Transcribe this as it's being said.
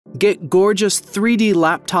Get gorgeous 3D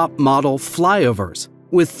laptop model flyovers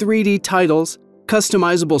with 3D titles,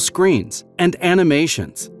 customizable screens, and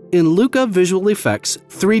animations in Luca VisualFX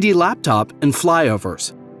 3D Laptop and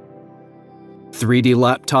Flyovers. 3D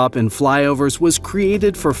Laptop and Flyovers was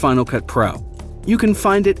created for Final Cut Pro. You can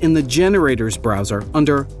find it in the Generators browser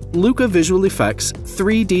under Luca VisualFX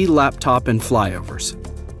 3D Laptop and Flyovers.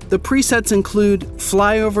 The presets include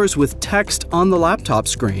flyovers with text on the laptop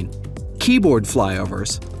screen, keyboard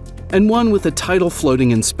flyovers, and one with a title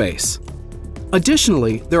floating in space.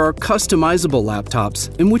 Additionally, there are customizable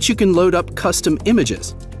laptops in which you can load up custom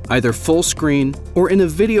images, either full screen or in a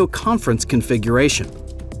video conference configuration.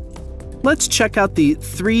 Let's check out the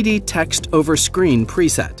 3D Text Over Screen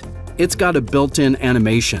preset. It's got a built-in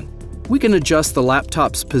animation. We can adjust the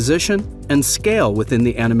laptop's position and scale within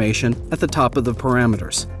the animation at the top of the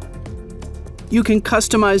parameters. You can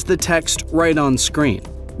customize the text right on screen,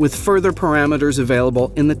 with further parameters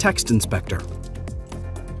available in the text inspector.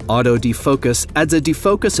 Auto defocus adds a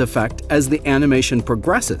defocus effect as the animation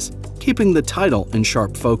progresses, keeping the title in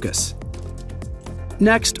sharp focus.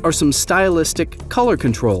 Next are some stylistic color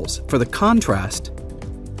controls for the contrast,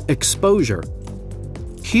 exposure,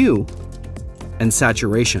 hue, and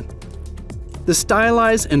saturation. The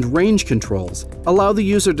stylize and range controls allow the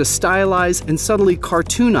user to stylize and subtly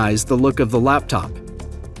cartoonize the look of the laptop.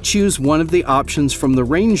 Choose one of the options from the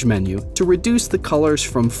range menu to reduce the colors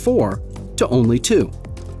from 4 to only 2.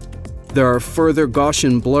 There are further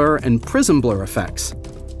Gaussian blur and prism blur effects.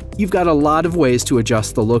 You've got a lot of ways to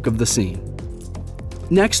adjust the look of the scene.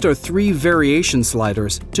 Next are 3 variation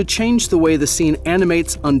sliders to change the way the scene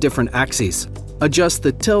animates on different axes. Adjust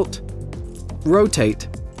the tilt, rotate,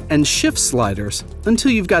 and shift sliders until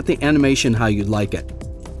you've got the animation how you'd like it.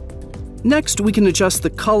 Next, we can adjust the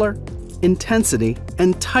color, intensity,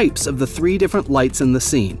 and types of the 3 different lights in the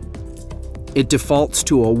scene. It defaults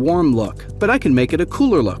to a warm look, but I can make it a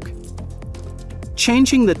cooler look.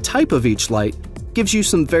 Changing the type of each light gives you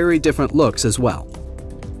some very different looks as well.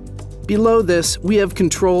 Below this, we have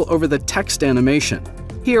control over the text animation.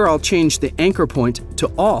 Here I'll change the anchor point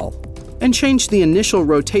to all and change the initial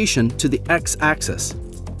rotation to the x-axis.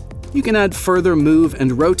 You can add further move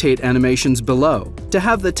and rotate animations below to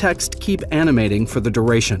have the text keep animating for the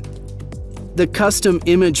duration. The custom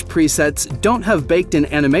image presets don't have baked-in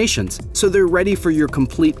animations, so they're ready for your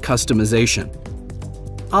complete customization.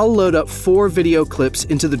 I'll load up 4 video clips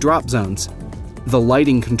into the drop zones. The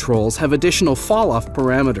lighting controls have additional fall-off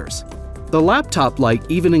parameters. The laptop light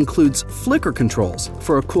even includes flicker controls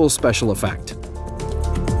for a cool special effect.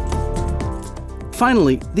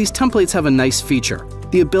 Finally, these templates have a nice feature,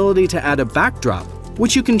 the ability to add a backdrop,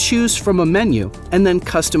 which you can choose from a menu and then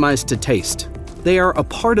customize to taste. They are a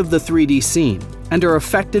part of the 3D scene and are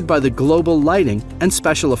affected by the global lighting and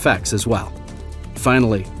special effects as well.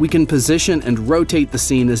 Finally, we can position and rotate the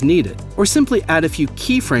scene as needed, or simply add a few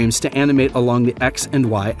keyframes to animate along the X and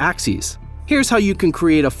Y axes. Here's how you can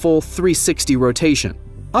create a full 360 rotation.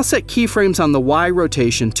 I'll set keyframes on the Y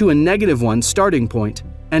rotation to a -1 starting point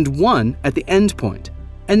and 1 at the end point,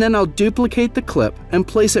 and then I'll duplicate the clip and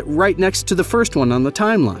place it right next to the first one on the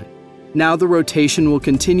timeline. Now the rotation will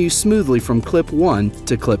continue smoothly from clip 1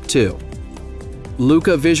 to clip 2.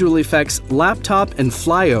 Luca VisualFX Laptop and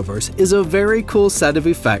Flyovers is a very cool set of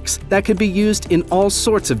effects that could be used in all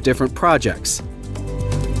sorts of different projects.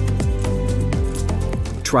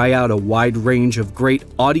 Try out a wide range of great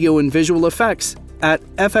audio and visual effects at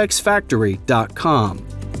fxfactory.com.